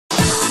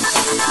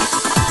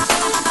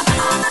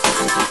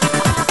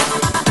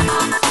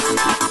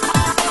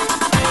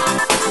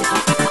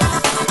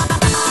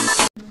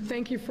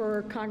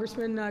for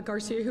Congressman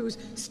Garcia, who's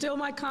still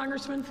my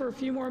congressman for a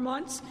few more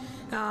months.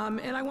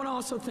 And I want to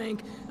also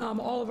thank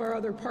all of our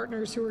other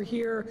partners who are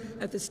here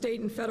at the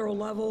state and federal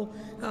level.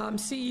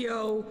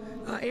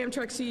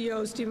 Amtrak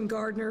CEO Stephen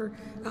Gardner,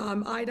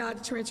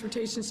 IDOT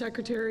Transportation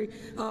Secretary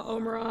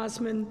Omar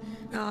Osman,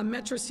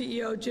 Metro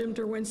CEO Jim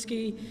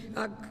Derwinski,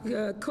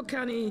 Cook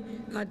County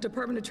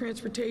Department of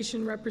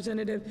Transportation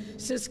Representative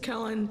Sis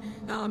Kellen,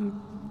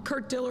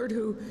 Kurt Dillard,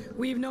 who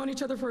we've known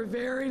each other for a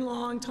very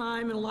long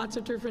time in lots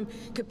of different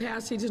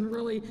capacities, and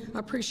really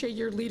appreciate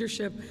your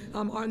leadership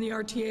on the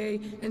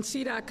RTA, and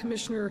CDOT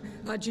Commissioner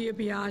Gia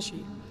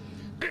Biaggi.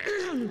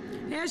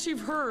 As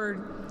you've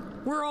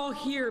heard, we're all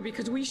here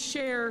because we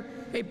share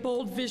a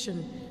bold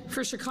vision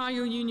for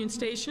Chicago Union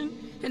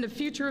Station and the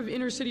future of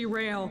intercity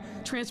rail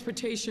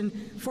transportation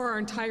for our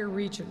entire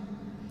region.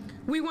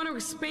 We want to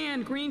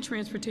expand green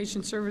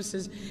transportation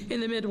services in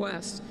the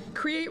Midwest,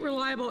 create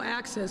reliable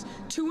access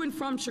to and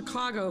from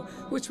Chicago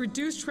with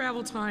reduced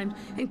travel time,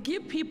 and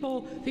give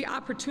people the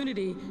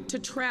opportunity to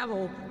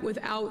travel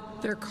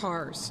without their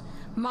cars.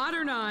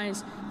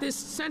 Modernize this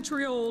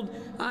century-old,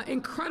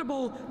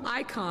 incredible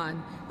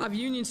icon of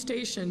Union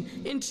Station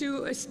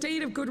into a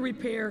state of good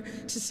repair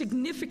to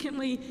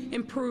significantly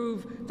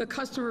improve the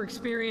customer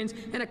experience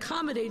and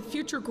accommodate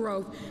future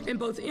growth in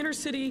both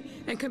intercity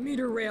and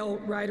commuter rail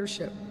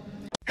ridership.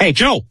 Hey,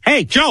 Joe,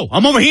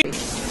 I'm over here.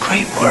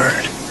 Great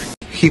word.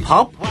 Hip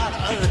hop?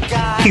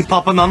 Hip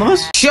hop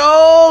anonymous?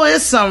 Show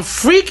is some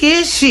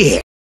freaky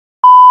shit.